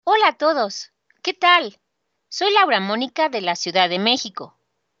Hola a todos, ¿qué tal? Soy Laura Mónica de la Ciudad de México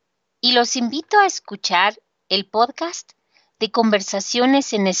y los invito a escuchar el podcast de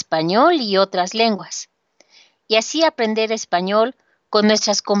conversaciones en español y otras lenguas, y así aprender español con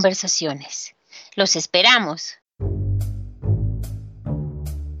nuestras conversaciones. Los esperamos.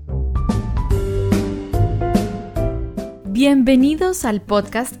 Bienvenidos al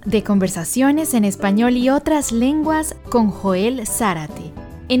podcast de conversaciones en español y otras lenguas con Joel Zárate.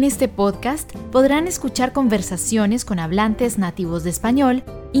 En este podcast podrán escuchar conversaciones con hablantes nativos de español,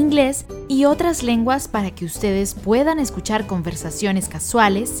 inglés y otras lenguas para que ustedes puedan escuchar conversaciones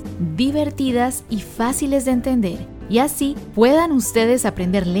casuales, divertidas y fáciles de entender, y así puedan ustedes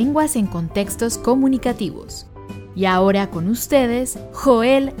aprender lenguas en contextos comunicativos. Y ahora con ustedes,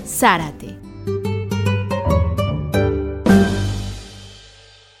 Joel Zárate.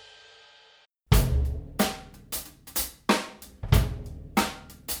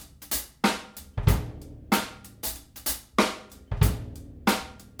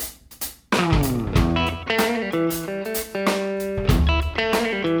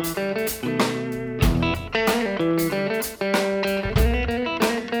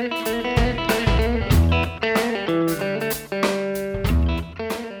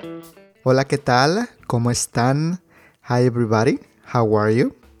 Hola, ¿qué tal? ¿Cómo están? Hi, everybody. How are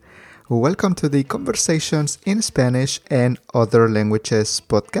you? Welcome to the Conversations in Spanish and Other Languages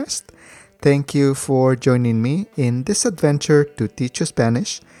podcast. Thank you for joining me in this adventure to teach you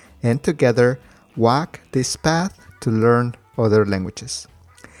Spanish and together walk this path to learn other languages.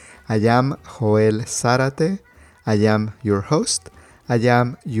 I am Joel Zárate. I am your host. I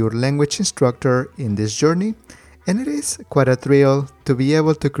am your language instructor in this journey. And it is quite a thrill to be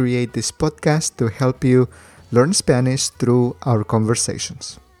able to create this podcast to help you learn Spanish through our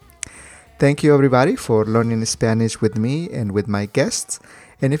conversations. Thank you everybody for learning Spanish with me and with my guests.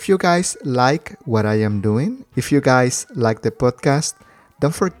 And if you guys like what I am doing, if you guys like the podcast,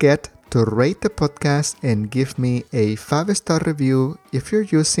 don't forget to rate the podcast and give me a 5-star review if you're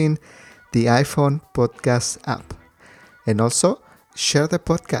using the iPhone podcast app. And also share the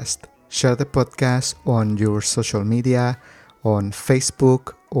podcast. Share the podcast on your social media, on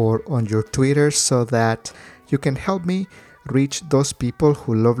Facebook, or on your Twitter so that you can help me reach those people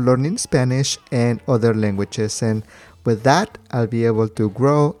who love learning Spanish and other languages. And with that, I'll be able to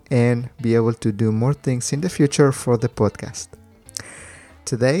grow and be able to do more things in the future for the podcast.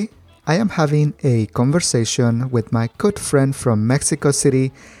 Today, I am having a conversation with my good friend from Mexico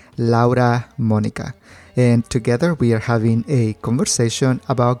City, Laura Mónica. And together we are having a conversation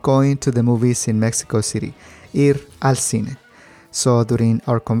about going to the movies in Mexico City, ir al cine. So during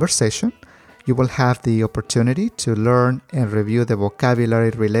our conversation, you will have the opportunity to learn and review the vocabulary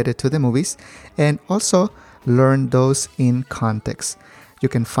related to the movies and also learn those in context. You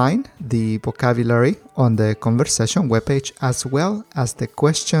can find the vocabulary on the conversation webpage as well as the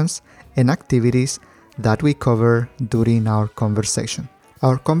questions and activities that we cover during our conversation.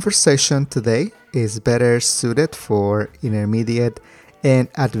 Our conversation today is better suited for intermediate and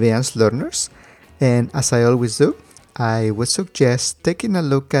advanced learners. And as I always do, I would suggest taking a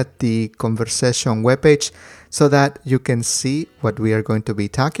look at the conversation webpage so that you can see what we are going to be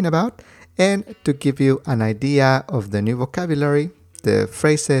talking about and to give you an idea of the new vocabulary, the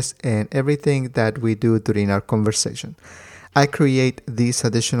phrases, and everything that we do during our conversation. I create this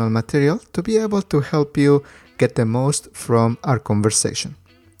additional material to be able to help you get the most from our conversation.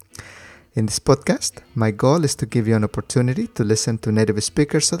 In this podcast, my goal is to give you an opportunity to listen to native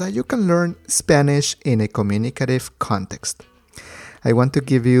speakers so that you can learn Spanish in a communicative context. I want to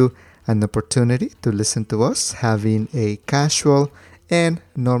give you an opportunity to listen to us having a casual and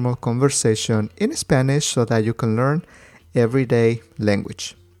normal conversation in Spanish so that you can learn everyday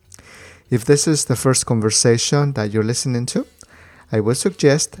language. If this is the first conversation that you're listening to, I would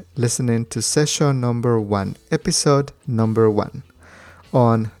suggest listening to session number 1, episode number 1.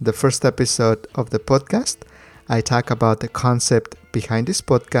 On the first episode of the podcast, I talk about the concept behind this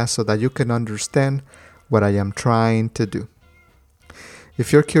podcast so that you can understand what I am trying to do.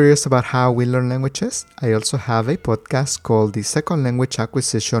 If you're curious about how we learn languages, I also have a podcast called the Second Language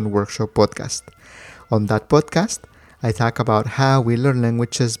Acquisition Workshop Podcast. On that podcast, I talk about how we learn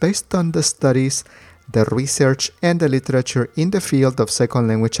languages based on the studies, the research, and the literature in the field of second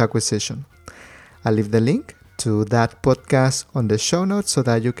language acquisition. I'll leave the link to that podcast on the show notes so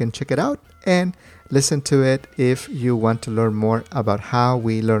that you can check it out and listen to it if you want to learn more about how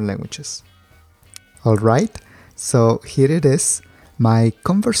we learn languages. All right, so here it is, my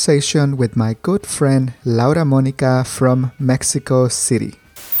conversation with my good friend Laura Mónica from Mexico City.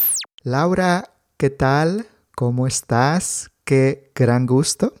 Laura, ¿qué tal? ¿Cómo estás? qué gran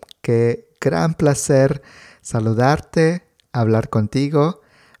gusto, qué gran placer saludarte, hablar contigo,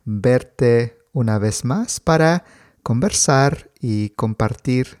 verte una vez más para conversar y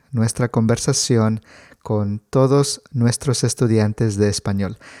compartir nuestra conversación con todos nuestros estudiantes de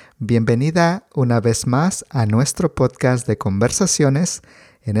español. Bienvenida una vez más a nuestro podcast de conversaciones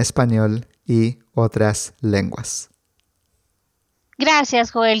en español y otras lenguas. Gracias,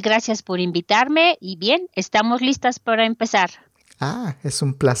 Joel. Gracias por invitarme. Y bien, estamos listas para empezar. Es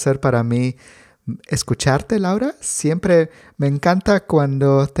un placer para mí escucharte, Laura. Siempre me encanta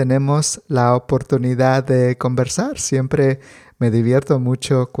cuando tenemos la oportunidad de conversar. Siempre me divierto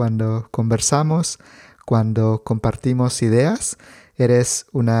mucho cuando conversamos, cuando compartimos ideas. Eres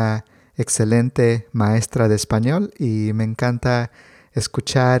una excelente maestra de español y me encanta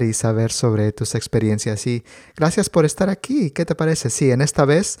escuchar y saber sobre tus experiencias. Y gracias por estar aquí. ¿Qué te parece? Sí, en esta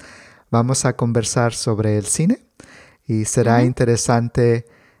vez vamos a conversar sobre el cine y será interesante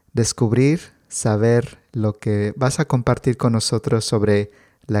descubrir, saber lo que vas a compartir con nosotros sobre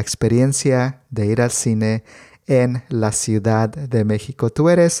la experiencia de ir al cine en la Ciudad de México. Tú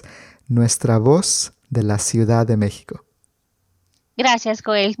eres nuestra voz de la Ciudad de México. Gracias,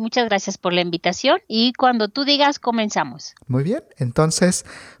 Joel. Muchas gracias por la invitación. Y cuando tú digas, comenzamos. Muy bien. Entonces,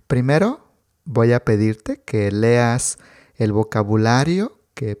 primero voy a pedirte que leas el vocabulario,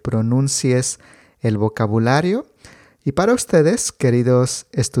 que pronuncies el vocabulario. Y para ustedes, queridos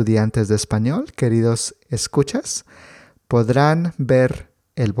estudiantes de español, queridos escuchas, podrán ver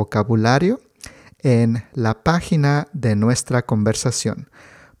el vocabulario en la página de nuestra conversación.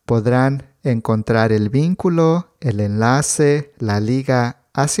 Podrán encontrar el vínculo, el enlace, la liga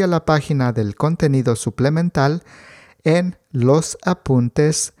hacia la página del contenido suplemental en los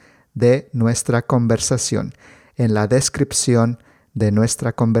apuntes de nuestra conversación, en la descripción de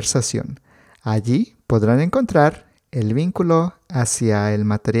nuestra conversación. Allí podrán encontrar el vínculo hacia el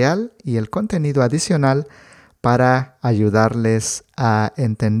material y el contenido adicional para ayudarles a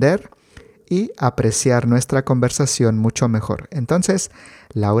entender y apreciar nuestra conversación mucho mejor. Entonces,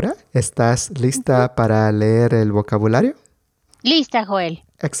 Laura, ¿estás lista para leer el vocabulario? Lista, Joel.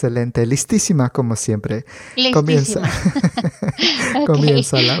 Excelente, listísima como siempre. Listísima. Comienza. Okay.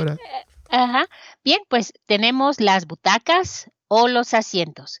 Comienza, Laura. Ajá. Bien, pues tenemos las butacas o los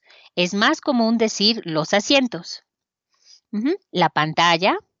asientos. Es más común decir los asientos. La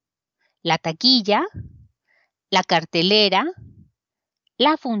pantalla, la taquilla, la cartelera,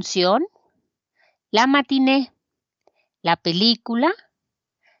 la función, la matiné, la película,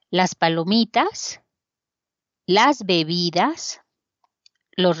 las palomitas, las bebidas,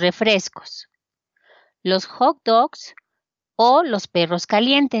 los refrescos, los hot dogs o los perros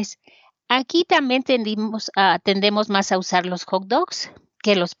calientes. Aquí también tendemos más a usar los hot dogs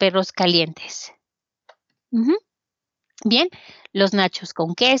que los perros calientes. Bien, los nachos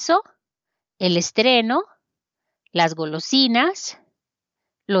con queso, el estreno, las golosinas,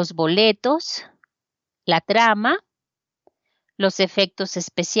 los boletos, la trama, los efectos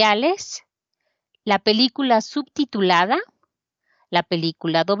especiales, la película subtitulada, la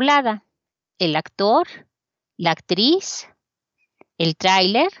película doblada, el actor, la actriz, el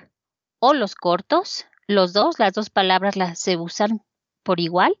tráiler o los cortos, las dos palabras se usan por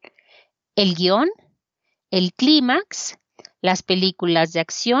igual, el guión, el clímax, las películas de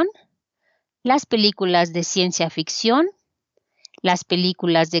acción, las películas de ciencia ficción, las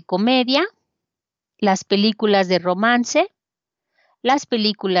películas de comedia, las películas de romance, las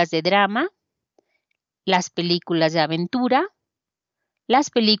películas de drama, las películas de aventura, las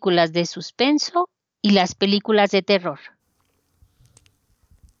películas de suspenso y las películas de terror.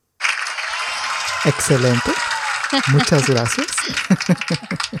 Excelente. Muchas gracias.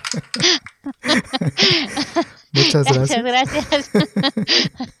 Muchas gracias. Muchas gracias.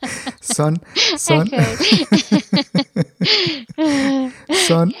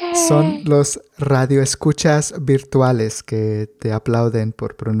 Son los radioescuchas virtuales que te aplauden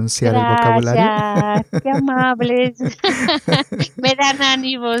por pronunciar el vocabulario. Qué amables. Me dan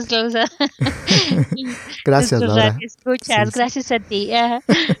ánimos los Gracias, Laura. Radioescuchas. Sí. Gracias a ti.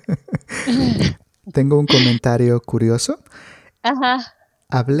 Tengo un comentario curioso. Ajá.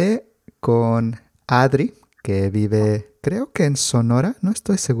 Hablé con Adri, que vive, creo que en Sonora. No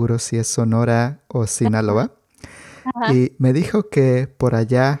estoy seguro si es Sonora o Sinaloa. Ajá. Y me dijo que por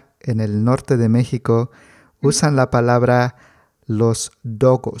allá, en el norte de México, usan la palabra los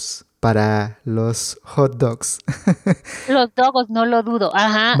dogos para los hot dogs. Los dogos, no lo dudo.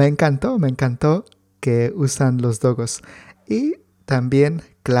 Ajá. Me encantó que usan los dogos. Y también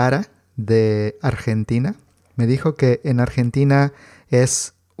Clara, de Argentina, me dijo que en Argentina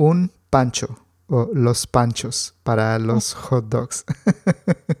es un pancho o los panchos para los hot dogs.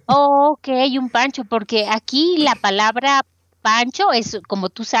 Oh, ok, un pancho, porque aquí la palabra pancho es, como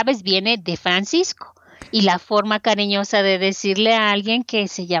tú sabes, viene de Francisco. Y la forma cariñosa de decirle a alguien que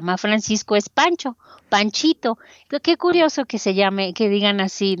se llama Francisco es Pancho, Panchito. Qué curioso que se llame, que digan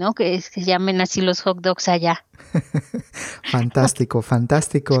así, ¿no? Que se llamen así los hot dogs allá. Fantástico,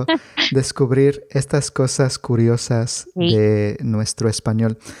 fantástico descubrir estas cosas curiosas Sí. de nuestro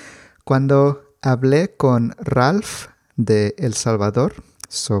español. Cuando hablé con Ralph de El Salvador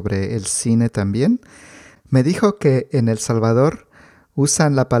sobre el cine también, me dijo que en El Salvador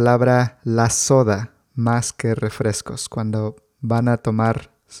usan la palabra la soda más que refrescos. Cuando van a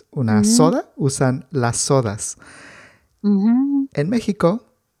tomar una Ujú, soda, usan las sodas. ujú. En México,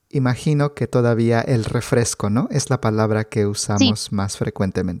 imagino que todavía el refresco, ¿no? Es la palabra que Sí, usamos más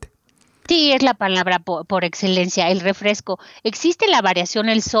frecuentemente. sí, es la palabra por excelencia, el refresco. Existe la variación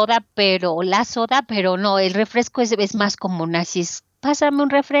el soda, pero la soda, pero no, el refresco es más común. Así es, pásame un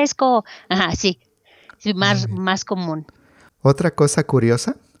refresco. Ajá, sí, sí, Muy más, bien. más común. Otra cosa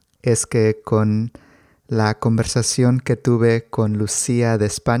curiosa es que con la conversación que tuve con Lucía de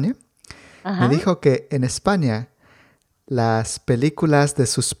España, me Ajá. dijo que en España las películas de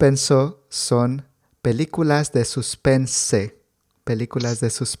suspenso son películas de suspense. Películas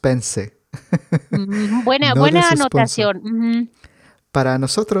de suspense, Buena, no de buena suspenso. anotación. Ujú. Para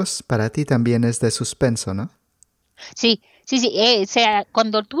nosotros, para ti también es de suspenso, ¿no? Sí, sí, sí. O sea,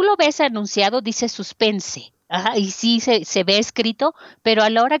 cuando tú lo ves anunciado, dice suspense. Ajá, y sí se ve escrito, pero a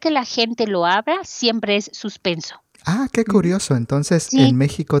la hora que la gente lo abra, siempre es suspenso. Ah, qué Ujú. curioso. Entonces, en Sí,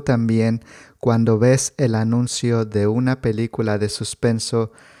 México también, cuando ves el anuncio de una película de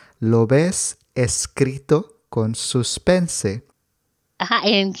suspenso, lo ves escrito con suspense. ajá,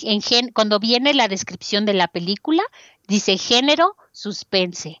 cuando viene la descripción de la película, dice género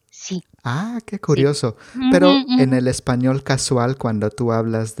suspense. Sí, Ah, qué sí. curioso. Ujú, Pero en ujú. el español casual, cuando tú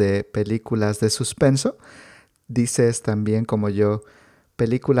hablas de películas de suspenso, dices también como yo,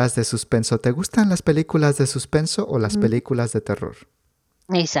 películas de suspenso. ¿Te gustan las películas de suspenso o las Ujú. películas de terror?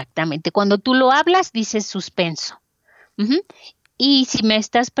 Exactamente. Cuando tú lo hablas, dices suspenso. Ujú. Y si me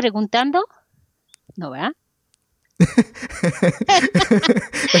estás preguntando, ¿no, verdad? Si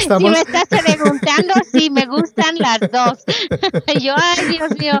me Estamos... estás preguntando, sí, me gustan las dos. Yo, ay,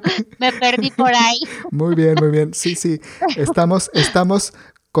 Dios mío, me perdí por ahí. Muy bien, muy bien. Sí, sí. Estamos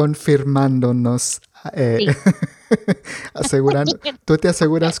confirmándonos, Sí. asegurando. Tú te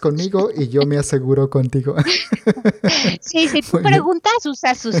aseguras conmigo y yo me aseguro contigo. Sí, si tú Muy bien, preguntas,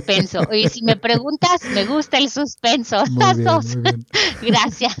 usa suspenso. Y si me preguntas, me gusta el suspenso. muy Las bien, dos. muy bien.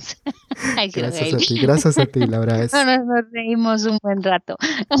 Gracias. Ay, Gracias Joel. a ti, gracias a ti, Laura. No, nos reímos un buen rato.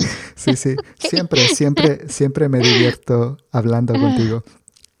 Sí, sí. Ok. Siempre, siempre, siempre me divierto hablando contigo.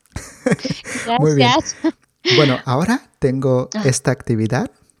 Muy bien. Gracias. Bueno, ahora tengo Ah, esta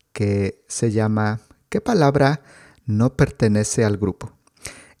actividad que se llama ¿qué palabra no pertenece al grupo?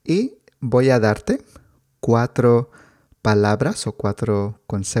 Y voy a darte 4 palabras o 4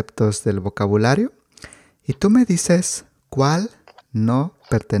 conceptos del vocabulario y tú me dices cuál no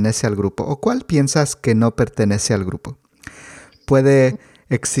pertenece al grupo o cuál piensas que no pertenece al grupo. Puede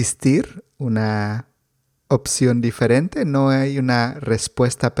existir una opción diferente, no hay una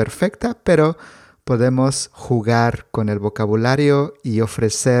respuesta perfecta, pero podemos jugar con el vocabulario y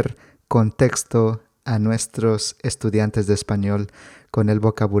ofrecer contexto a nuestros estudiantes de español con el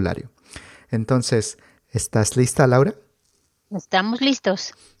vocabulario. Entonces, ¿estás lista, Laura? estamos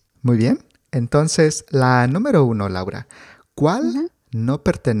listos. Muy bien. Entonces, la número 1, Laura. ¿Cuál Ujú. no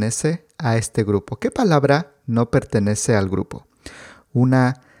pertenece a este grupo? ¿Qué palabra no pertenece al grupo?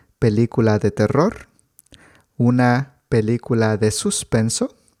 ¿Una película de terror? ¿Una película de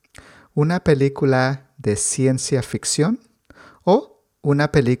suspenso? ¿Una película de ciencia ficción? ¿O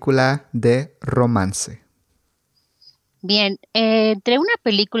una película de romance? Bien, entre una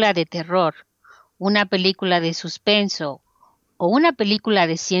película de terror, una película de suspenso o una película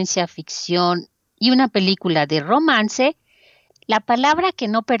de ciencia ficción y una película de romance, la palabra que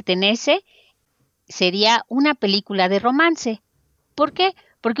no pertenece sería una película de romance. ¿Por qué?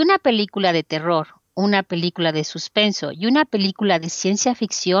 Porque una película de terror, una película de suspenso y una película de ciencia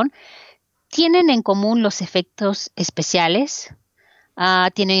ficción tienen en común los efectos especiales,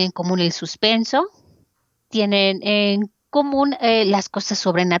 tienen en común el suspenso, tienen en común las cosas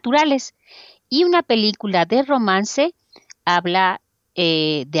sobrenaturales. Y una película de romance habla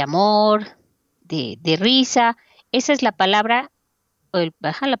de amor, de risa. Esa es la palabra,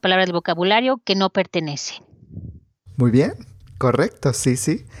 la palabra del vocabulario que no pertenece. Muy bien, correcto, sí,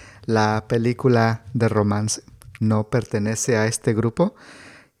 sí. La película de romance no pertenece a este grupo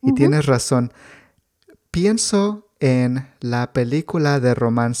y Ujú. tienes razón. Pienso en la película de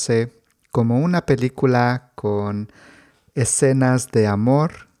romance como una película con escenas de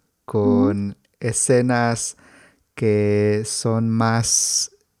amor, con escenas que son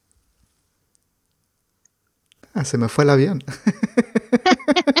más... se me fue el avión.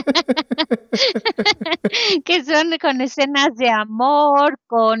 Que son con escenas de amor,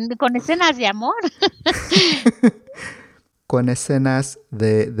 con escenas de amor. Con escenas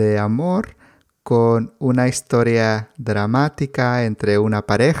de amor, con una historia dramática entre una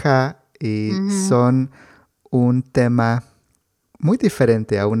pareja y son un tema muy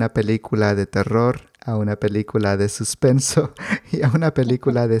diferente a una película de terror, a una película de suspenso y a una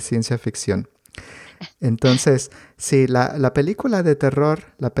película de ciencia ficción. Entonces, sí, la película de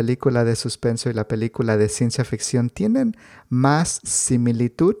terror, la película de suspenso y la película de ciencia ficción tienen más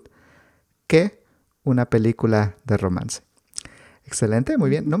similitud que una película de romance. Excelente, muy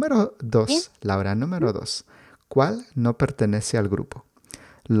bien. Número 2, Laura, número 2. ¿Cuál no pertenece al grupo?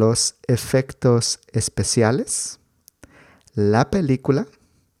 ¿Los efectos especiales, la película,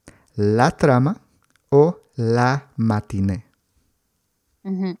 la trama o la matiné?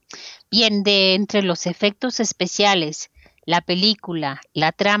 Bien, de entre los efectos especiales, la película,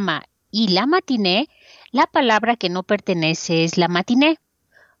 la trama y la matiné, la palabra que no pertenece es la matiné.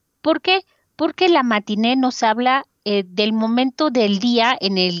 ¿Por qué? Porque la matiné nos habla del momento del día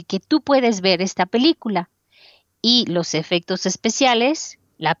en el que tú puedes ver esta película. Y los efectos especiales,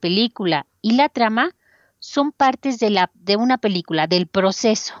 la película y la trama son partes de una película, del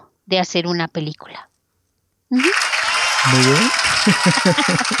proceso de hacer una película. Muy bien.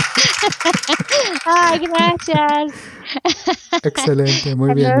 Ay, gracias. Excelente,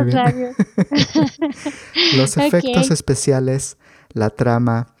 muy bien, muy bien. Los efectos especiales, la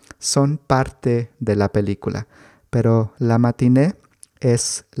trama, son parte de la película, pero la matiné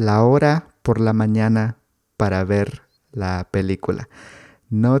es la hora por la mañana para ver la película.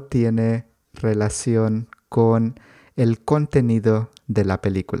 No tiene relación con el contenido de la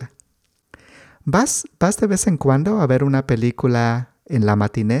película. ¿Vas de vez en cuando a ver una película en la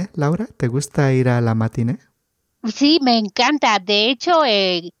matiné, Laura? ¿Te gusta ir a la matiné? Sí, me encanta. De hecho,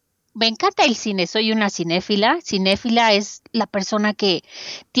 me encanta el cine. Soy una cinéfila. Cinéfila es la persona que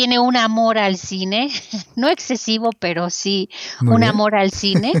tiene un amor al cine. No excesivo, pero sí un amor al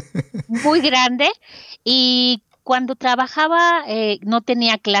cine muy grande. Y cuando trabajaba, no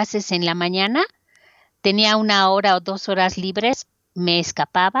tenía clases en la mañana. Tenía 1 hora o 2 horas libres. Me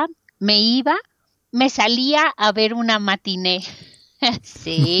escapaba, me iba, me salía a ver una matiné.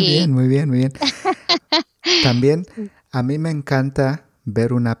 Sí. Muy bien, muy bien. También a mí me encanta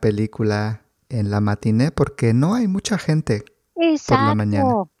ver una película en la matiné porque no hay mucha gente por la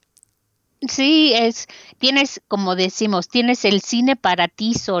mañana. Sí, tienes, como decimos, tienes el cine para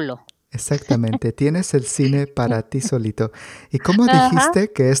ti solo. Exactamente, tienes el cine para ti solito. ¿Y cómo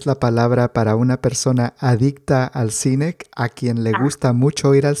dijiste que es la palabra para una persona adicta al cine, a quien le gusta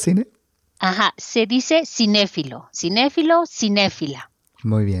mucho ir al cine? Se dice cinéfilo, cinéfila.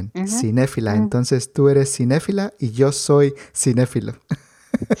 Muy bien, cinéfila. Entonces tú eres cinéfila y yo soy cinéfilo.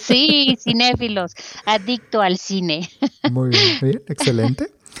 Sí, cinéfilos, adicto al cine. Muy bien,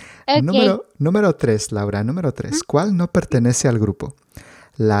 excelente. Okay. Número 3, Laura, número 3. ¿Cuál no pertenece al grupo?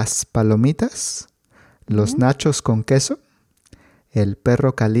 ¿Las palomitas, los nachos con queso, el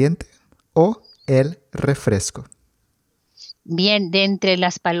perro caliente o el refresco? Bien, de entre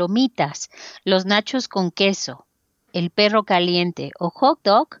las palomitas, los nachos con queso, el perro caliente o hot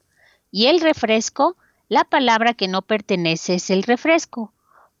dog y el refresco, la palabra que no pertenece es el refresco.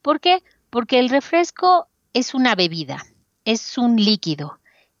 ¿Por qué? Porque el refresco es una bebida, es un líquido.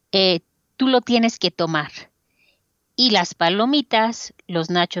 Tú lo tienes que tomar. Y las palomitas, los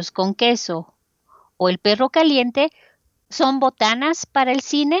nachos con queso o el perro caliente son botanas para el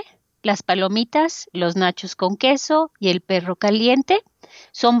cine. Las palomitas, los nachos con queso y el perro caliente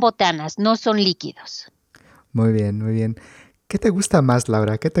son botanas, no son líquidos. Muy bien, muy bien. ¿Qué te gusta más,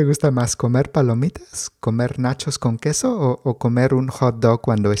 Laura? ¿Qué te gusta más? ¿Comer palomitas? ¿Comer nachos con queso o comer un hot dog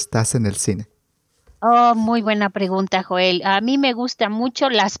cuando estás en el cine? Oh, muy buena pregunta, Joel. A mí me gustan mucho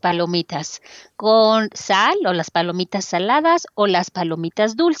las palomitas con sal o las palomitas saladas o las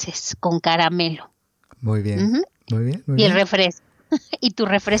palomitas dulces con caramelo. Muy bien, muy bien. Y el refresco. Y tu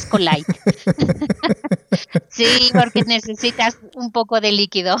refresco light. Sí, porque necesitas un poco de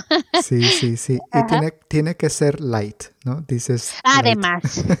líquido. Sí. Y tiene que ser light, ¿no? Dices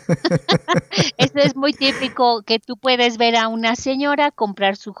además. Esto es muy típico que tú puedes ver a una señora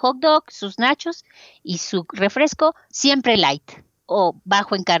comprar su hot dog, sus nachos y su refresco siempre light o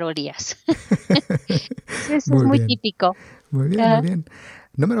bajo en calorías. Eso es muy típico. Muy bien.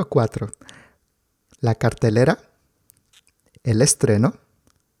 Número 4. la cartelera, el estreno,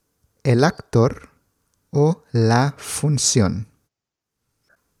 el actor o la función.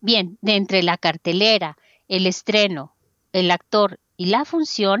 Bien, de entre la cartelera, el estreno, el actor y la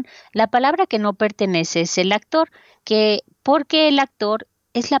función, la palabra que no pertenece es el actor, porque el actor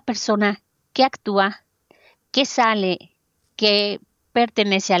es la persona que actúa, que sale, que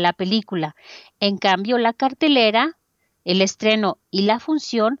pertenece a la película. En cambio, la cartelera, el estreno y la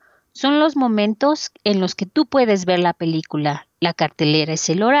función son los momentos en los que tú puedes ver la película. La cartelera es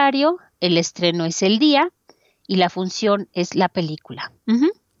el horario, el estreno es el día y la función es la película.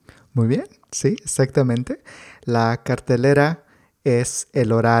 Muy bien, sí, exactamente. La cartelera es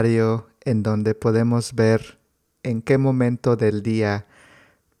el horario en donde podemos ver en qué momento del día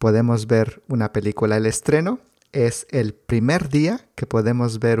podemos ver una película. El estreno es el primer día que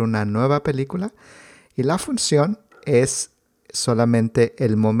podemos ver una nueva película y la función es solamente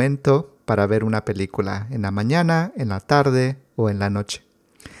el momento para ver una película, en la mañana, en la tarde o en la noche.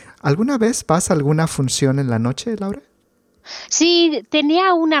 ¿Alguna vez vas a alguna función en la noche, Laura? Sí,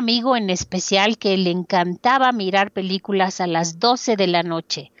 tenía un amigo en especial que le encantaba mirar películas a las 12 de la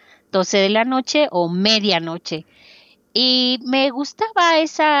noche, 12 de la noche o medianoche. Y me gustaba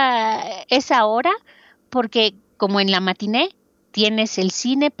esa hora porque como en la matiné tienes el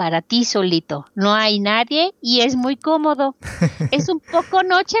cine para ti solito, no hay nadie y es muy cómodo. Es un poco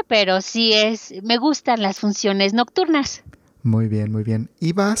noche, pero me gustan las funciones nocturnas. Muy bien, muy bien.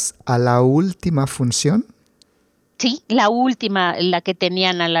 ¿Ibas a la última función? Sí, la última, la que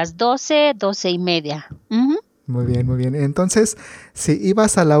tenían a las 12, 12:30. Muy bien, muy bien. Entonces, si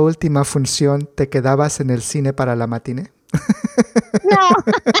ibas a la última función, ¿te quedabas en el cine para la matiné? No,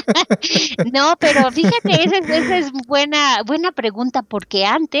 no, pero fíjate, esa es buena pregunta, porque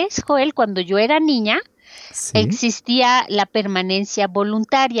antes, Joel, cuando yo era niña, Sí, existía la permanencia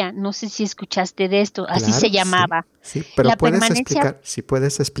voluntaria. No sé si escuchaste de esto, así claro, se llamaba. sí. Pero La permanencia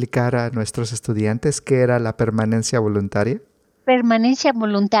puedes explicar a nuestros estudiantes qué era la permanencia voluntaria. Permanencia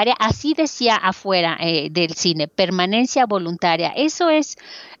voluntaria, así decía afuera del cine, permanencia voluntaria. Eso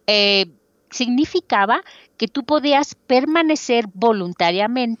significaba que tú podías permanecer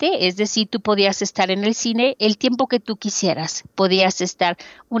voluntariamente, es decir, tú podías estar en el cine el tiempo que tú quisieras. Podías estar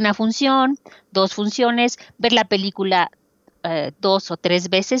una función, 2 funciones, ver la película 2 o 3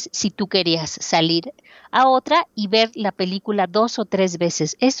 veces si tú querías salir a otra y ver la película 2 o 3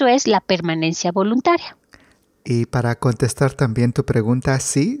 veces. Eso es la permanencia voluntaria. Y para contestar también tu pregunta,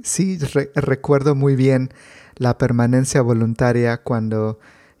 sí, recuerdo muy bien la permanencia voluntaria cuando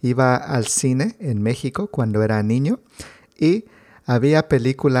iba al cine en México, cuando era niño, y había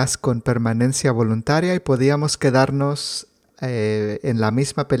películas con permanencia voluntaria y podíamos quedarnos en la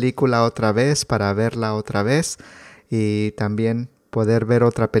misma película otra vez para verla otra vez y también poder ver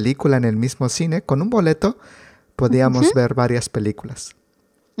otra película en el mismo cine. Con un boleto podíamos ver varias películas.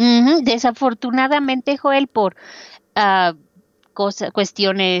 Desafortunadamente, Joel, por ah,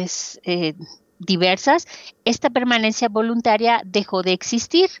 cuestiones diversas, esta permanencia voluntaria dejó de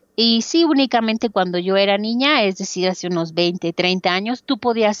existir. Y sí, únicamente cuando yo era niña, es decir, hace unos 20, 30 años, tú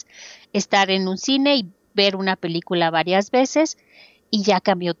podías estar en un cine y ver una película varias veces y ya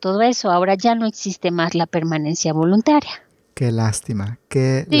cambió todo eso. Ahora ya no existe más la permanencia voluntaria. Qué lástima,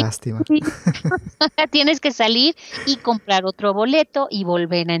 qué Sí, lástima. sí. Tienes que salir y comprar otro boleto y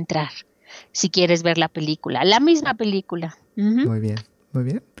volver a entrar si quieres ver la película, la misma película. Muy bien, muy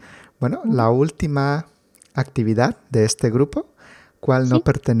bien. Bueno, la última actividad de este grupo, ¿cuál no Sí.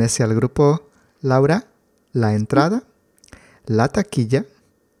 pertenece al grupo, Laura? La entrada, la taquilla,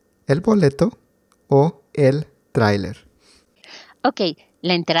 el boleto o el tráiler. Ok,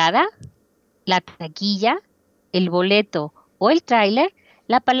 la entrada, la taquilla, el boleto o el tráiler,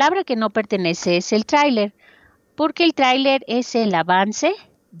 la palabra que no pertenece es el tráiler, porque el tráiler es el avance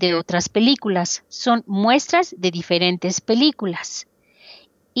de otras películas, son muestras de diferentes películas.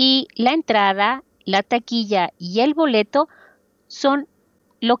 Y la entrada, la taquilla y el boleto son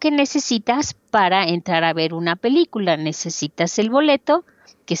lo que necesitas para entrar a ver una película. Necesitas el boleto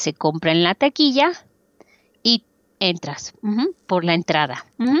que se compra en la taquilla y entras por la entrada.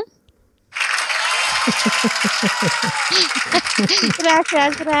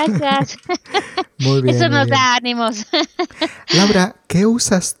 Gracias. Muy bien, Eso muy nos bien. da ánimos. Laura, ¿qué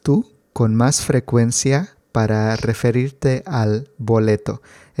usas tú con más frecuencia para referirte al boleto?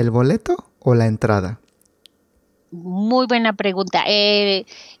 ¿El boleto o la entrada? Muy buena pregunta.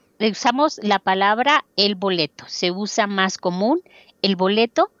 Usamos la palabra el boleto. Se usa más común el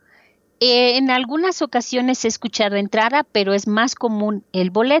boleto. En algunas ocasiones he escuchado entrada, pero es más común el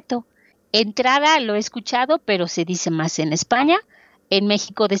boleto. Entrada lo he escuchado, pero se dice más en España. en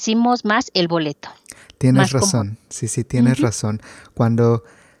México decimos más el boleto. Tienes Más razón, sí, tienes razón. Cuando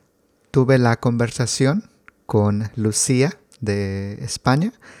tuve la conversación con Lucía de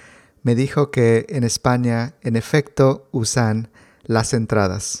España, me dijo que en España, en efecto, usan las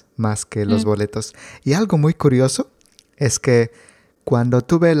entradas más que los boletos. Y algo muy curioso es que cuando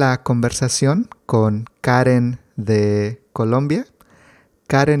tuve la conversación con Karen de Colombia,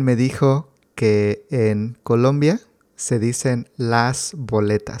 Karen me dijo que en Colombia se dicen las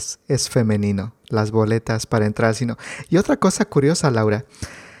boletas, es femenino, las boletas para entrar al cine. Y otra cosa curiosa, Laura,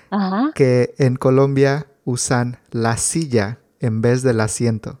 Ajá. que en Colombia usan la silla en vez del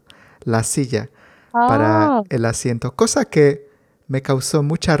asiento, la silla para Oh, el asiento, cosa que me causó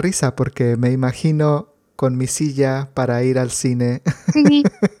mucha risa porque me imagino con mi silla para ir al cine. sí,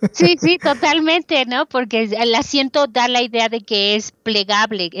 sí, totalmente, ¿no? Porque el asiento da la idea de que es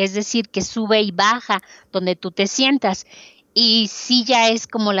plegable, es decir, que sube y baja donde tú te sientas. Y silla es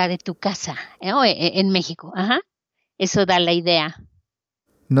como la de tu casa, ¿no? En México. Ajá. Eso da la idea.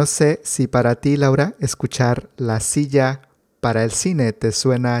 No sé si para ti, Laura, escuchar la silla para el cine te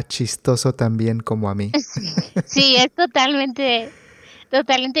suena chistoso también como a mí. Sí, es totalmente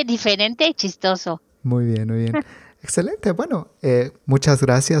diferente y chistoso. Muy bien, muy bien. Excelente. Bueno, muchas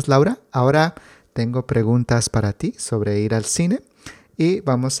gracias, Laura. Ahora tengo preguntas para ti sobre ir al cine y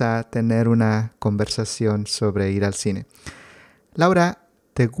vamos a tener una conversación sobre ir al cine. Laura,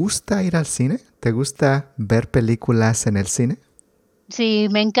 ¿te gusta ir al cine? ¿Te gusta ver películas en el cine? Sí,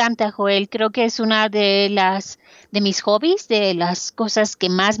 me encanta, Joel. Creo que es una de mis hobbies, de las cosas que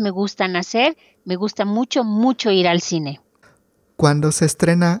más me gustan hacer. Me gusta mucho, mucho ir al cine. Cuando se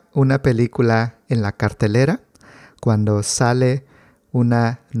estrena una película en la cartelera, cuando sale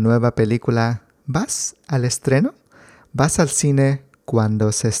una nueva película, ¿vas al estreno? ¿Vas al cine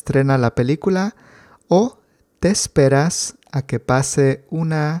cuando se estrena la película o te esperas a que pase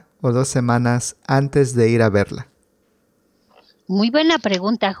 1 o 2 semanas antes de ir a verla? Muy buena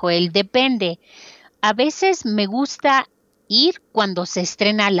pregunta, Joel. Depende. A veces me gusta ir cuando se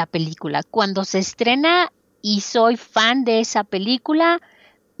estrena la película. Cuando se estrena y soy fan de esa película,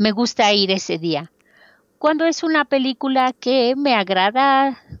 me gusta ir ese día. Cuando es una película que me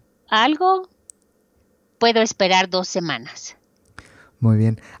agrada algo, puedo esperar 2 semanas. Muy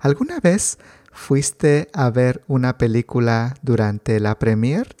bien. ¿Alguna vez fuiste a ver una película durante la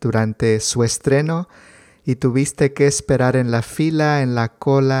premier, durante su estreno, y tuviste que esperar en la fila, en la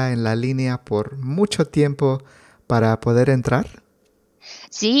cola, en la línea por mucho tiempo para poder entrar?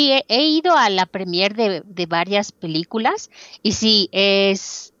 Sí, he ido a la premier de varias películas y sí,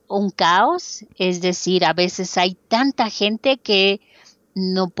 es un caos, es decir, a veces hay tanta gente que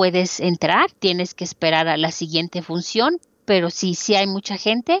no puedes entrar, tienes que esperar a la siguiente función, pero sí, sí hay mucha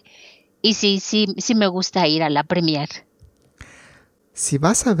gente y sí me gusta ir a la premier. Si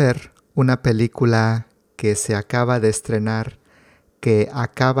vas a ver una película que se acaba de estrenar, que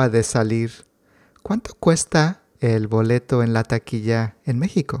acaba de salir, ¿cuánto cuesta el boleto en la taquilla en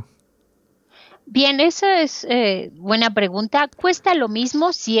México? Bien, esa es buena pregunta. ¿Cuesta lo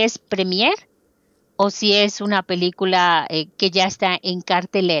mismo si es premier o si es una película que ya está en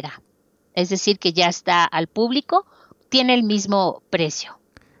cartelera? Es decir, que ya está al público, tiene el mismo precio.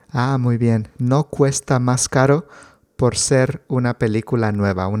 Ah, muy bien. No cuesta más caro por ser una película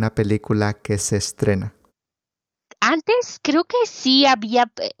nueva, una película que se estrena. Antes creo que sí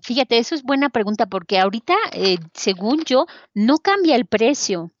había, fíjate, eso es buena pregunta porque ahorita, según yo, no cambia el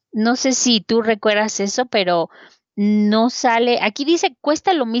precio. No sé si tú recuerdas eso, pero no sale. Aquí dice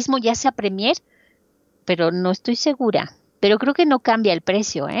cuesta lo mismo ya sea Premier, pero no estoy segura. Pero creo que no cambia el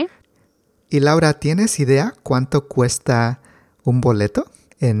precio, ¿eh? Y Laura, ¿tienes idea cuánto cuesta un boleto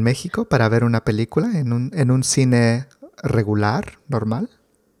en México para ver una película en un cine regular, normal?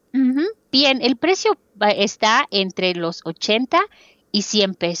 Ujú. Bien, el precio está entre los 80 y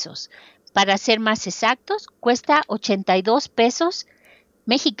 100 pesos. Para ser más exactos, cuesta 82 pesos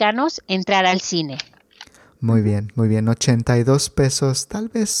mexicanos entrar al cine. Muy Ujú, bien, muy bien. 82 pesos, tal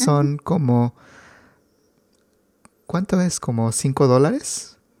vez ujú. son como... ¿Cuánto es? ¿Como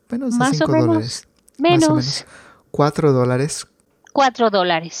 $5? Menos de Más o menos, $5, más o menos. menos $4,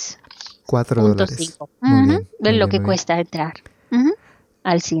 $4, punto $4. 5. Muy Ujú, bien, es muy lo bien, que muy bien. cuesta entrar ujú,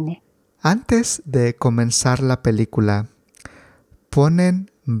 al cine. Antes de comenzar la película, ponen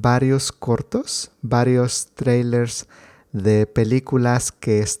varios cortos, varios trailers de películas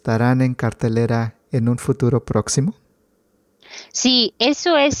que estarán en cartelera en un futuro próximo. Sí,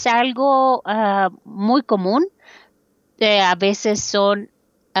 eso es algo muy común. A veces son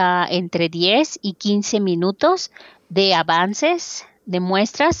entre 10 y 15 minutos de avances, de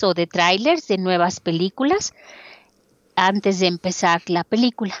muestras o de trailers de nuevas películas. antes de empezar la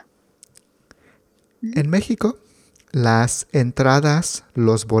película. En México, las entradas,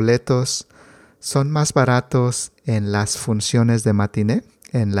 los boletos son más baratos en las funciones de matiné,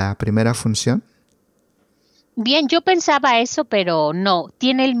 en la primera función. Bien, yo pensaba eso, pero no,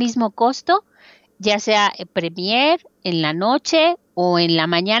 tiene el mismo costo, ya sea premier, en la noche o en la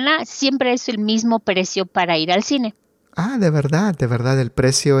mañana, siempre es el mismo precio para ir al cine. Ah, de verdad, el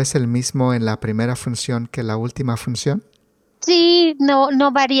precio es el mismo en la primera función que la última función. Sí,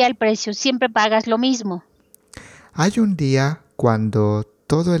 no varía el precio, siempre pagas lo mismo. Hay un día cuando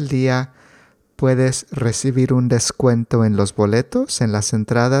todo el día puedes recibir un descuento en los boletos, en las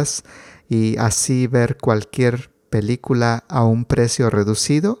entradas, y así ver cualquier película a un precio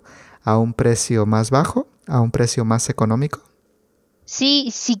reducido, a un precio más bajo, a un precio más económico. Sí,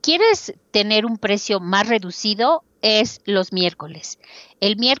 si quieres tener un precio más reducido, es los miércoles.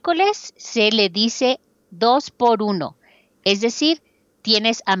 El miércoles se le dice 2 por 1, es decir,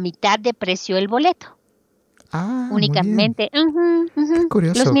 tienes a mitad de precio el boleto. Ah, muy bien. Únicamente. Qué Los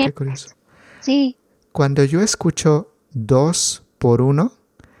curioso, qué curioso. miércoles. Sí. Cuando yo escucho 2 por 1,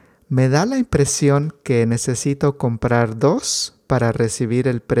 me da la impresión que necesito comprar 2 para recibir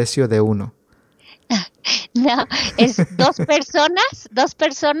el precio de 1. No, es dos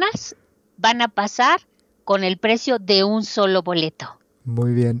personas van a pasar con el precio de un solo boleto.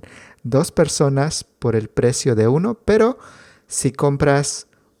 Muy bien. 2 personas por el precio de 1, pero si compras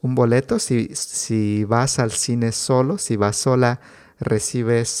un boleto, si vas al cine solo, si vas sola,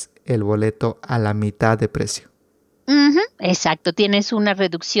 recibes el boleto a la mitad de precio. Exacto, tienes una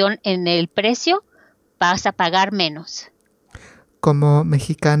reducción en el precio, vas a pagar menos. Como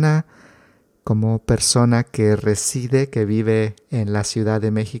mexicana, como persona que reside, que vive en la Ciudad de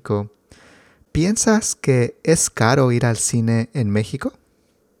México, ¿piensas que es caro ir al cine en México?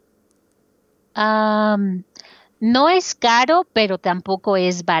 No es caro, pero tampoco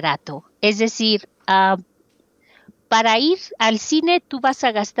es barato. Es decir, para ir al cine tú vas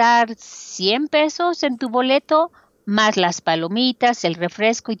a gastar 100 pesos en tu boleto, más las palomitas, el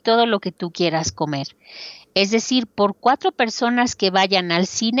refresco y todo lo que tú quieras comer. Es decir, por 4 personas que vayan al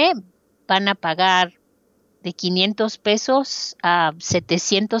cine van a pagar de 500 pesos a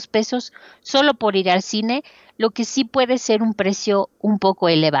 700 pesos solo por ir al cine, lo que sí puede ser un precio un poco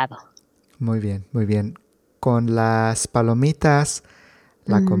elevado. Muy bien, muy bien. Con las palomitas,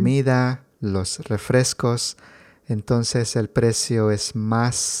 la comida, los refrescos, entonces el precio es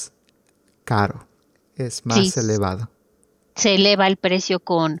más caro, es Sí, más elevado. se eleva el precio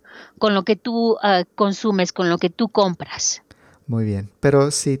con lo que tú consumes, con lo que tú compras. Muy bien.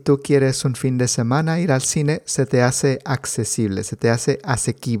 Pero si tú quieres un fin de semana ir al cine, se te hace accesible, se te hace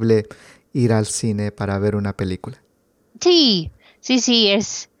asequible ir al cine para ver una película. Sí,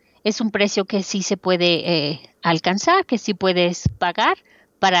 es un precio que sí se puede alcanzar, que sí puedes pagar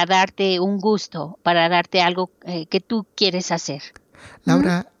para darte un gusto, para darte algo que tú quieres hacer.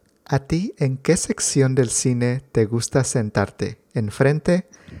 Laura, ¿a ti en qué sección del cine te gusta sentarte? ¿Enfrente,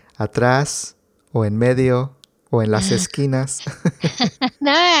 atrás o en medio o en las esquinas?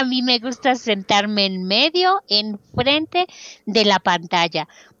 No, a mí me gusta sentarme en medio, enfrente de la pantalla,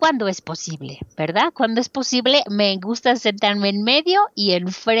 cuando es posible, ¿verdad? Cuando es posible, me gusta sentarme en medio y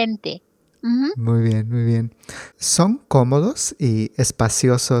enfrente. Ujú. Muy bien, muy bien. ¿Son cómodos y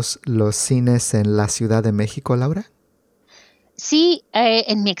espaciosos los cines en la Ciudad de México, Laura? Sí,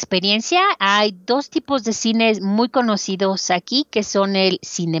 en mi experiencia hay 2 tipos de cines muy conocidos aquí, que son el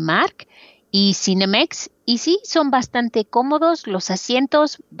Cinemark y Cinemex, y sí, son bastante cómodos, los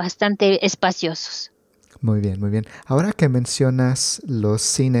asientos bastante espaciosos. Muy bien, muy bien. Ahora que mencionas los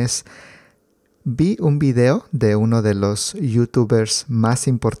cines, vi un video de uno de los youtubers más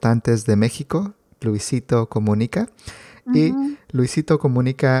importantes de México, Luisito Comunica, y Ujú. Luisito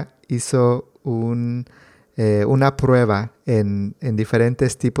Comunica hizo una prueba en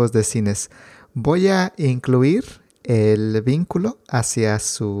diferentes tipos de cines. Voy a incluir el vínculo hacia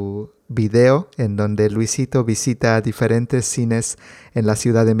su video en donde Luisito visita diferentes cines en la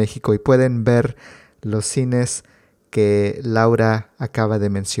Ciudad de México y pueden ver los cines que Laura acaba de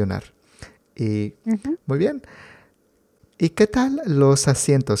mencionar. Y Ujú. muy bien. ¿Y qué tal los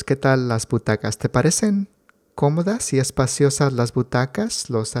asientos? ¿Qué tal las butacas? ¿Te parecen cómodas y espaciosas las butacas,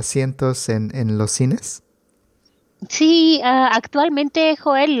 los asientos en los cines? Sí, actualmente,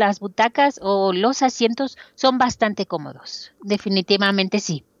 Joel, las butacas o los asientos son bastante cómodos. Definitivamente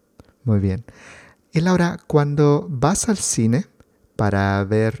sí. Muy bien. Y Laura, cuando vas al cine para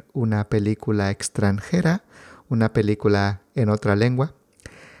ver una película extranjera, una película en otra lengua,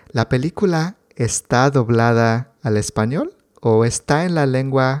 ¿la película está doblada al español o está en la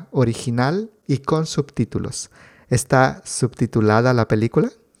lengua original y con subtítulos? ¿Está subtitulada la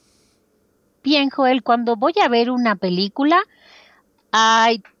película? Bien, Joel, cuando voy a ver una película,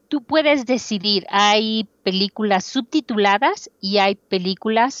 tú puedes decidir, hay películas subtituladas y hay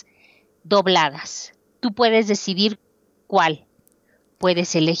películas dobladas. Tú puedes decidir cuál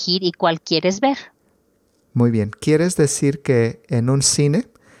puedes elegir y cuál quieres ver. Muy bien. ¿Quieres decir que en un cine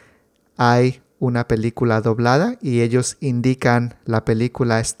hay una película doblada y ellos indican la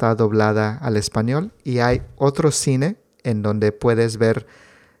película está doblada al español, y hay otro cine en donde puedes ver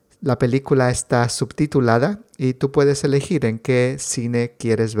la película está subtitulada y tú puedes elegir en qué cine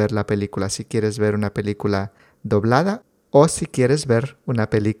quieres ver la película, si quieres ver una película doblada o si quieres ver una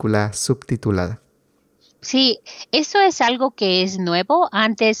película subtitulada? Sí, eso es algo que es nuevo.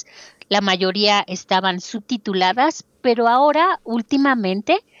 Antes la mayoría estaban subtituladas, pero ahora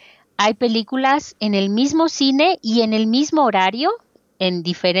últimamente hay películas en el mismo cine y en el mismo horario, en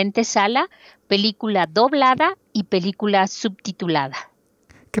diferente sala, película doblada y película subtitulada.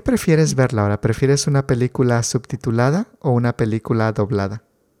 ¿Qué prefieres ver, Laura? ¿Prefieres una película subtitulada o una película doblada?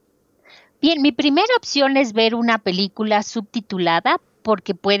 Bien, mi primera opción es ver una película subtitulada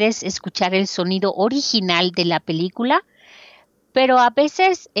porque puedes escuchar el sonido original de la película, pero a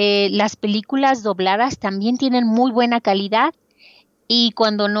veces las películas dobladas también tienen muy buena calidad y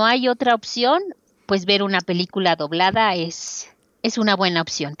cuando no hay otra opción, pues ver una película doblada es una buena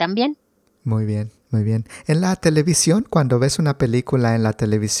opción también. Muy bien, muy bien. En la televisión, cuando ves una película en la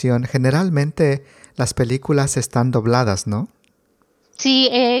televisión, generalmente las películas están dobladas, ¿no? Sí,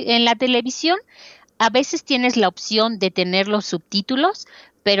 en la televisión a veces tienes la opción de tener los subtítulos,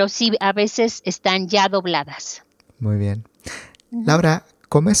 pero sí, a veces están ya dobladas. Muy bien. Ujú. Laura,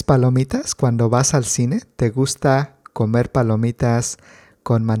 ¿comes palomitas cuando vas al cine? ¿Te gusta comer palomitas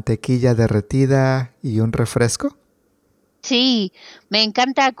con mantequilla derretida y un refresco? Sí, me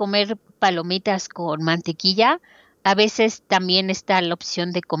encanta comer palomitas con mantequilla. A veces también está la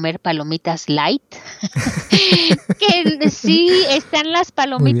opción de comer palomitas light. Que sí, están las Muy bien.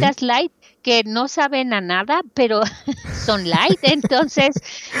 palomitas light que no saben a nada, pero son light, entonces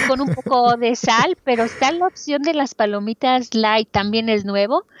con un poco de sal, pero está la opción de las palomitas light, también es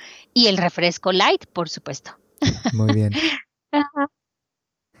nuevo, y el refresco light, por supuesto. Muy bien. Ajá.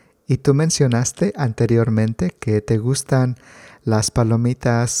 Y tú mencionaste anteriormente que te gustan las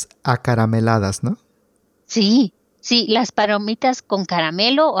palomitas acarameladas, ¿no? Sí, sí, las palomitas con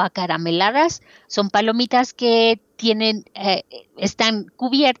caramelo o acarameladas son palomitas que están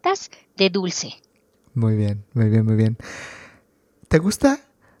cubiertas de dulce. Muy bien, muy bien, muy bien. ¿Te gusta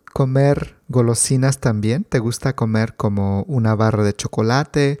comer golosinas también? ¿Te gusta comer como una barra de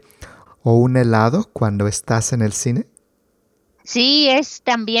chocolate o un helado cuando estás en el cine? Sí, es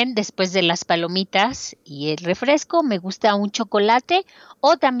también después de las palomitas y el refresco, me gusta un chocolate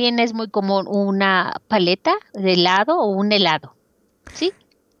o también es muy común una paleta de helado o un helado. ¿Sí?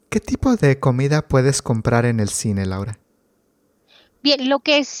 ¿Qué tipo de comida puedes comprar en el cine, Laura? Bien, lo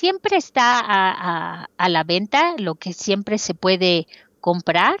que siempre está a la venta, lo que siempre se puede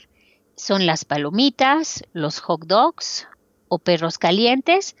comprar son las palomitas, los hot dogs o perros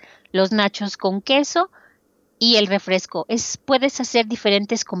calientes, los nachos con queso y el refresco. Puedes hacer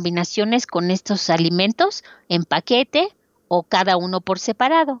diferentes combinaciones con estos alimentos en paquete o cada uno por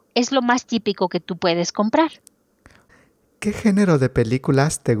separado. Es lo más típico que tú puedes comprar. ¿Qué género de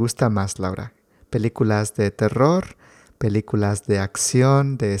películas te gusta más, Laura? ¿Películas de terror? ¿Películas de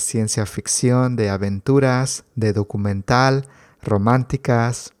acción, de ciencia ficción, de aventuras, de documental,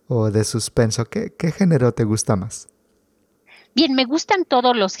 románticas o de suspenso? ¿Qué género te gusta más? Bien, me gustan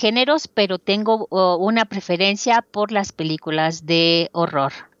todos los géneros, pero tengo una preferencia por las películas de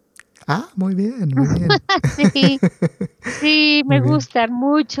horror. Ah, muy bien, muy bien. Sí, sí, me Muy bien. gustan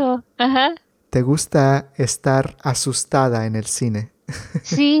mucho. Ajá. ¿Te gusta estar asustada en el cine?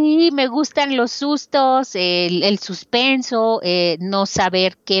 Sí, me gustan los sustos, el suspenso, no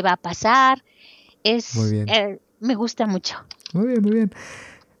saber qué va a pasar. Muy bien, Me gusta mucho. muy bien, muy bien.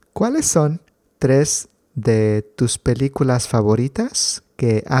 ¿Cuáles son tres de tus películas favoritas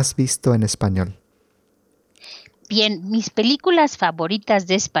que has visto en español? Bien, mis películas favoritas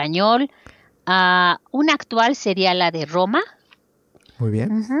de español, una actual sería la de Roma. Muy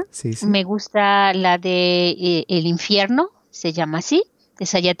bien, Ujú. sí, sí. Me gusta la de El infierno, se llama así.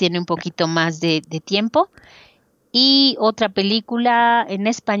 Esa ya tiene un poquito más de tiempo. Y otra película en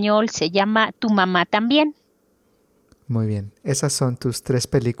español se llama Tu mamá también. Muy bien. Esas son tus tres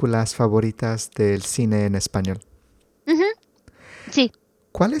películas favoritas del cine en español. Ujú. Sí.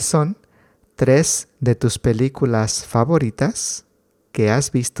 ¿Cuáles son tres de tus películas favoritas que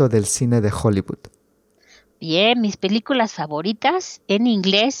has visto del cine de Hollywood? Bien, mis películas favoritas en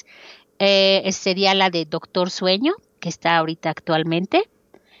inglés. sería la de Doctor Sueño, que está ahorita actualmente,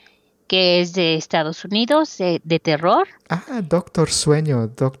 que es de Estados Unidos, de terror. Doctor Sueño,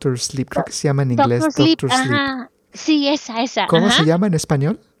 Doctor Sleep, creo que se llama en inglés Doctor Sleep, Doctor Sleep. ajá. Sí, esa. ¿Cómo ajá. se llama en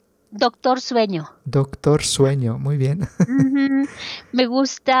español? Doctor Sueño. Doctor Sueño, muy bien. Ujú. Me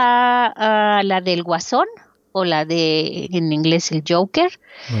gusta la del Guasón o la de, en inglés, el Joker,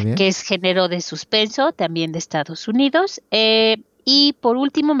 Muy bien. que es género de suspenso, también de Estados Unidos. Y por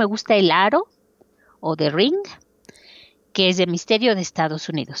último me gusta El Aro o The Ring, que es de misterio de Estados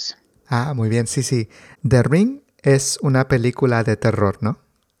Unidos. Muy bien, sí. The Ring es una película de terror, ¿no?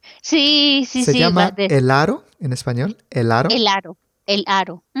 Sí. ¿Se llama El Aro en español? ¿El Aro? El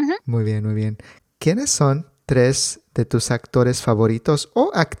Aro. Ujú. Muy bien. ¿Quiénes son 3 de tus actores favoritos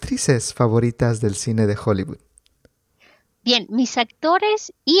o actrices favoritas del cine de Hollywood? Bien, mis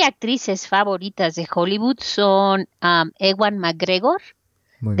actores y actrices favoritas de Hollywood son Ewan McGregor,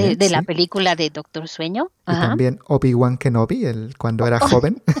 Muy bien, de la sí. película de Doctor Sueño. Y también Obi-Wan Kenobi, cuando era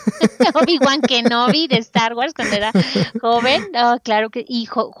joven. Obi-Wan Kenobi de Star Wars cuando era joven. Claro que. Y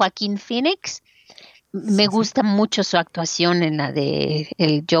Joaquín Phoenix. Me gusta mucho su actuación en la de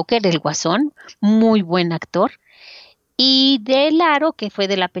el Joker, el Guasón. Muy buen actor. Y de El Aro, que fue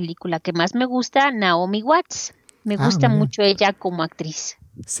de la película que más me gusta, Naomi Watts. Me gusta Muy bien. mucho ella como actriz.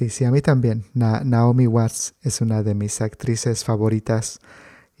 Sí, a mí también. Naomi Watts es una de mis actrices favoritas.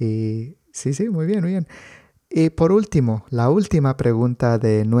 Y sí, muy bien. Y por último, la última pregunta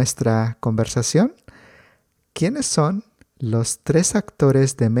de nuestra conversación. ¿Quiénes son los 3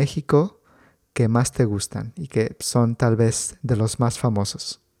 actores de México que más te gustan y que son tal vez de los más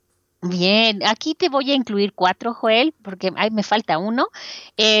famosos? Bien, aquí te voy a incluir 4, Joel, porque me falta uno.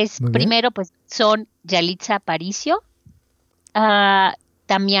 Muy bien. Primero, pues, son Yalitza Aparicio,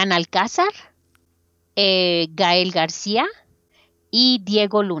 Damián Alcázar, Gael García y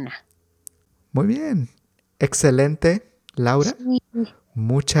Diego Luna. Muy bien. Excelente, Laura. Sí.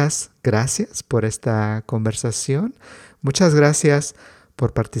 Muchas gracias por esta conversación. Muchas gracias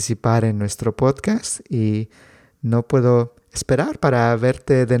por participar en nuestro podcast y no puedo esperar para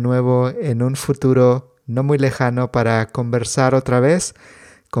verte de nuevo en un futuro no muy lejano para conversar otra vez,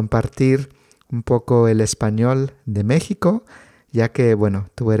 compartir un poco el español de México, ya que, bueno,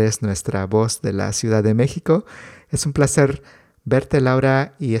 tú eres nuestra voz de la Ciudad de México. Es un placer verte,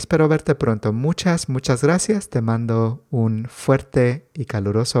 Laura, y espero verte pronto. Muchas gracias. Te mando un fuerte y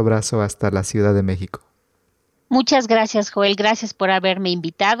caluroso abrazo hasta la Ciudad de México. Muchas gracias, Joel. Gracias por haberme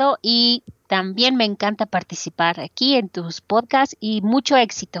invitado y también me encanta participar aquí en tus podcasts y mucho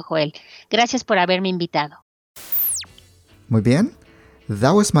éxito, Joel. Gracias por haberme invitado. Muy bien.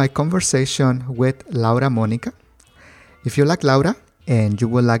 That was my conversation with Laura Mónica. If you like Laura and you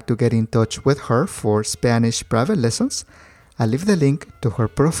would like to get in touch with her for Spanish private lessons, I'll leave the link to her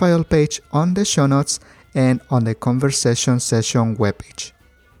profile page on the show notes and on the conversation session webpage.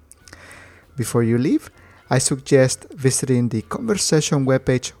 Before you leave, I suggest visiting the conversation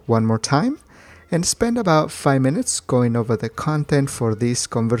webpage one more time and spend about 5 minutes going over the content for this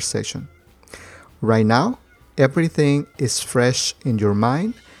conversation. Right now, everything is fresh in your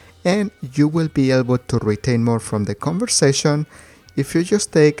mind and you will be able to retain more from the conversation if you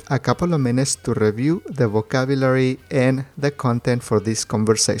just take a couple of minutes to review the vocabulary and the content for this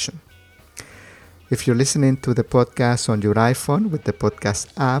conversation. If you're listening to the podcast on your iPhone with the podcast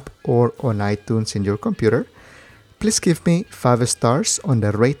app or on iTunes in your computer, please give me 5 stars on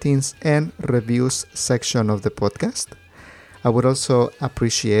the ratings and reviews section of the podcast. I would also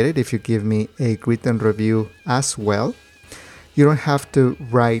appreciate it if you give me a written review as well. You don't have to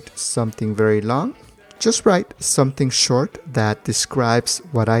write something very long. Just write something short that describes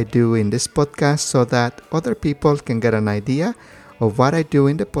what I do in this podcast so that other people can get an idea of what I do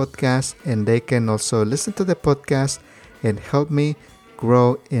in the podcast and they can also listen to the podcast and help me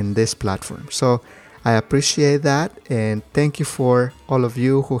grow in this platform. So I appreciate that and thank you for all of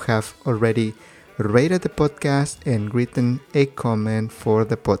you who have already rated the podcast and written a comment for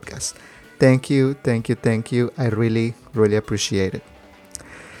the podcast. Thank you. I really appreciate it.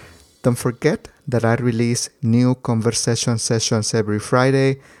 Don't forget that I release new conversation sessions every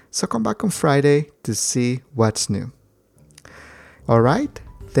Friday, so come back on Friday to see what's new. All right,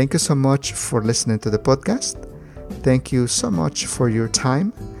 thank you so much for listening to the podcast. Thank you so much for your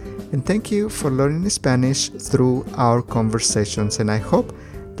time, and thank you for learning Spanish through our conversations, and I hope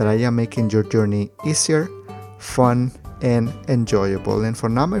that I am making your journey easier, fun, and enjoyable. And for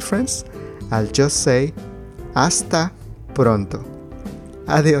now, my friends, I'll just say, hasta pronto.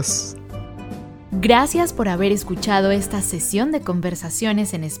 Adiós. Gracias por haber escuchado esta sesión de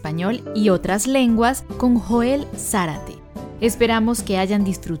conversaciones en español y otras lenguas con Joel Zárate. Esperamos que hayan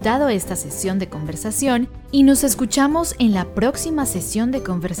disfrutado esta sesión de conversación y nos escuchamos en la próxima sesión de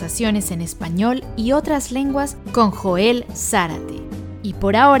conversaciones en español y otras lenguas con Joel Zárate. Y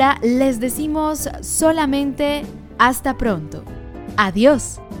por ahora les decimos solamente hasta pronto.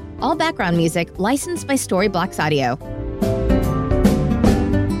 Adiós. All background music licensed by Storyblocks Audio.